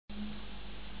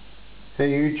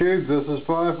Hey YouTube, this is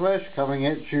Fireflash coming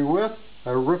at you with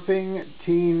a ripping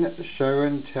teen show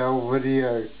and tell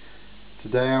video.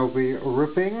 Today I'll be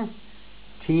ripping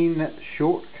 10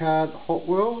 short card Hot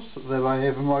Wheels that I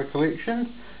have in my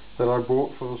collection that I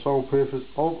bought for the sole purpose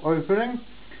of opening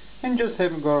and just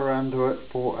haven't got around to it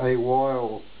for a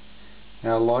while.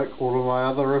 Now, like all of my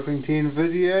other ripping 10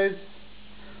 videos,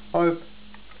 I've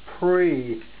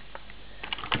pre-cut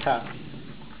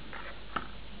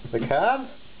the card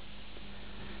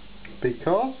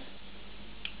because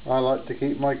I like to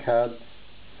keep my cards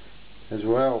as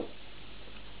well.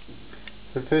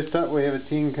 So first up we have a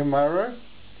 10 Camaro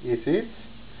SS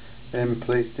in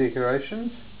police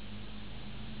decorations.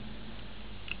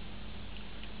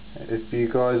 If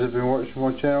you guys have been watching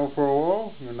my channel for a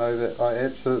while, you'll know that I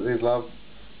absolutely love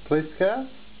police cars.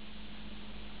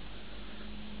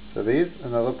 So there's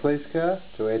another police car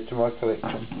to add to my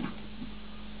collection.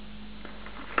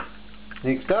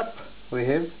 Next up we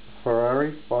have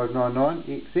Ferrari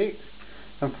 599XX.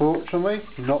 Unfortunately,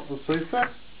 not the Super.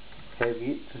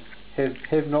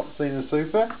 Have not seen a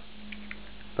Super,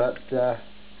 but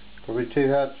probably too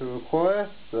hard to acquire.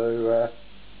 So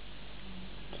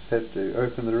just have to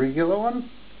open the regular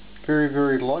one.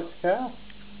 Very light car.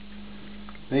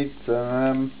 Needs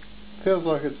feels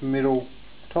like it's metal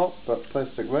top but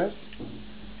plastic base.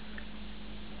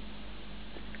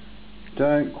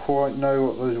 Don't quite know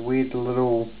what those weird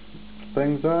little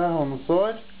things are on the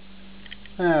side.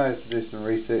 I'll have to do some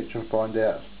research and find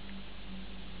out.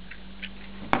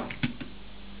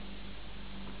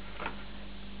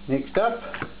 Next up,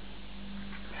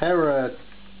 Paradigm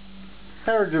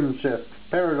Shift,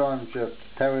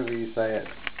 however you say it.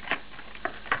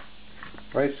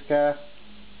 Race car,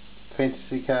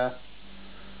 fantasy car,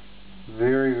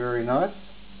 very nice.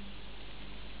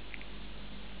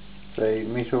 It's a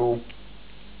metal,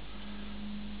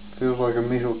 feels like a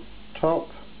metal top.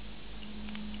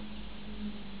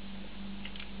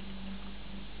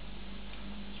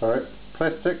 Sorry,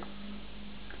 plastic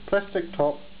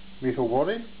top, metal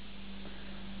body.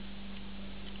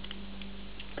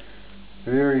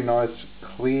 Very nice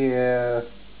clear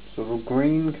sort of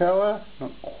green colour.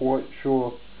 Not quite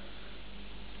sure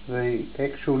the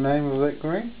actual name of that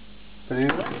green, but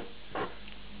anyway,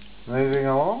 moving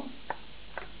along.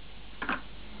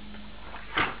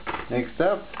 Next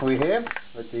up we have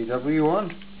the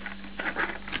DW1.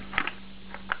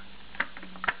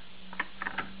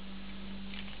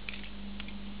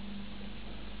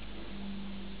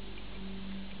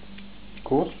 Of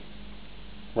course,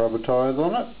 rubber tyres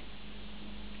on it.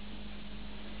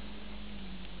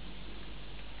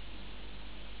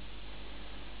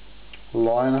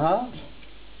 Lionheart.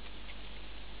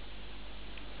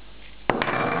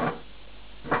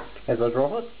 As I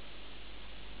drop it.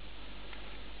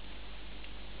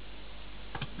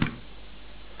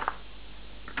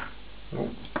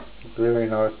 Very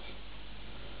nice.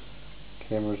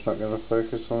 Camera's not going to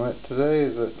focus on that today,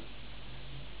 is it?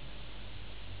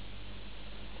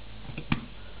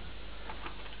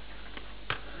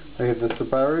 We have the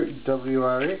Subaru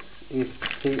WRX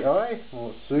STI,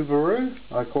 or Subaru.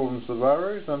 I call them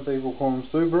Subaru, some people call them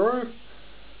Subaru.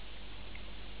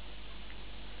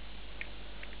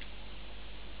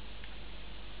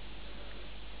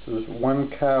 So there's one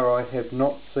car I have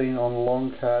not seen on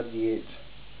long card yet.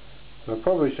 So I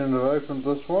probably shouldn't have opened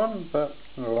this one, but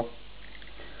oh well.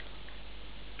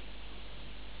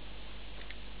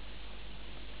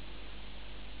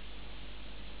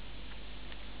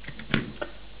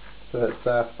 So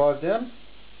that's 5 down.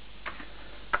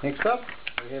 Next up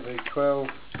we have a 12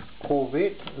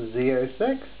 Corvette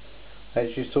Z06. I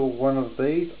actually saw one of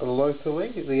these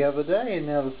locally the other day and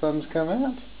now the sun's come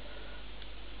out.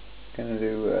 Going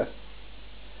to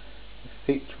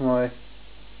affect my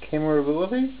camera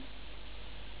ability.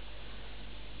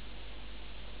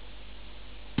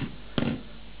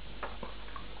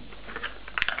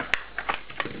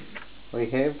 We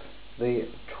have the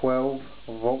 12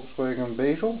 Volkswagen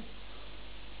Beetle.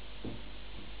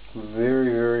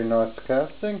 Very nice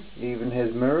casting, even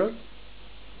has mirrors.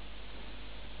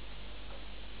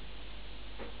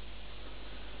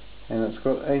 And it's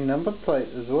got a number plate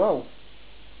as well.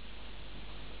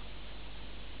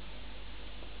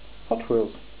 Hot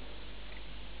Wheels.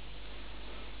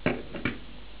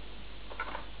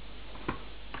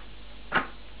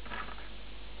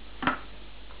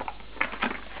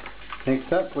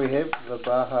 Next up we have the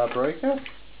Baja Breaker.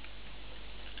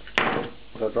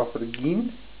 I'll drop it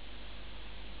again.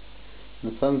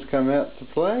 The sun's come out to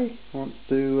play, wants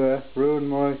to ruin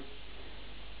my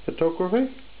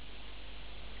photography.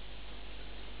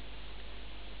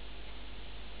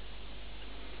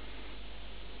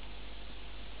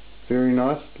 Very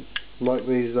nice, like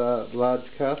these large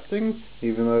castings,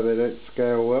 even though they don't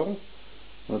scale well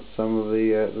with some of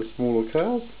the smaller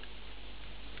cars.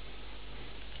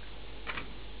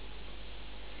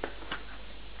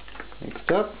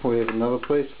 Next up we have another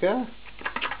police car,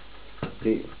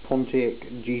 the Pontiac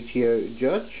GTO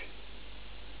Judge.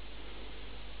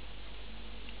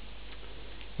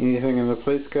 Anything in the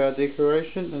police car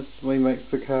decoration instantly makes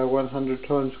the car 100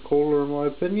 times cooler in my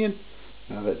opinion.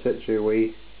 Now that's actually a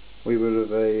wee bit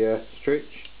of a stretch.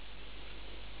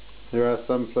 There are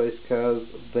some police cars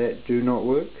that do not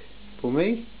work for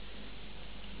me.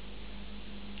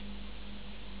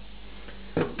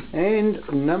 And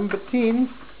number 10,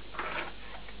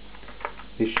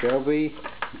 the Shelby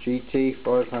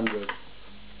GT500.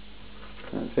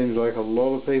 It seems like a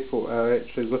lot of people are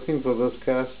actually looking for this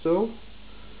car still.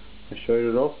 I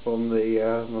showed it off on my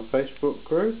Facebook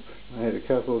group. I had a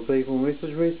couple of people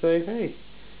message me saying, hey,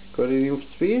 got any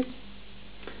spares?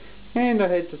 And I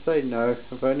had to say no.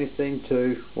 I've only seen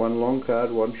two, one long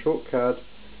card, one short card,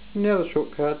 and the other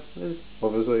short card is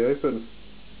obviously open.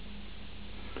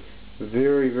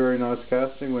 Very, very nice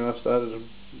casting. When I started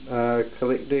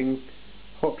collecting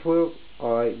Hot Wheels,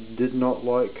 I did not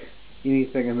like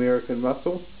anything American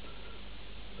Muscle,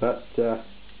 but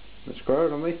it's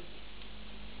growing on me.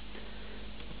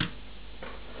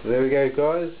 So there we go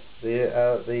guys, there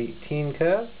are the 10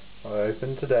 cards I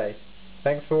opened today.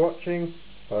 Thanks for watching,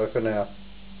 bye for now.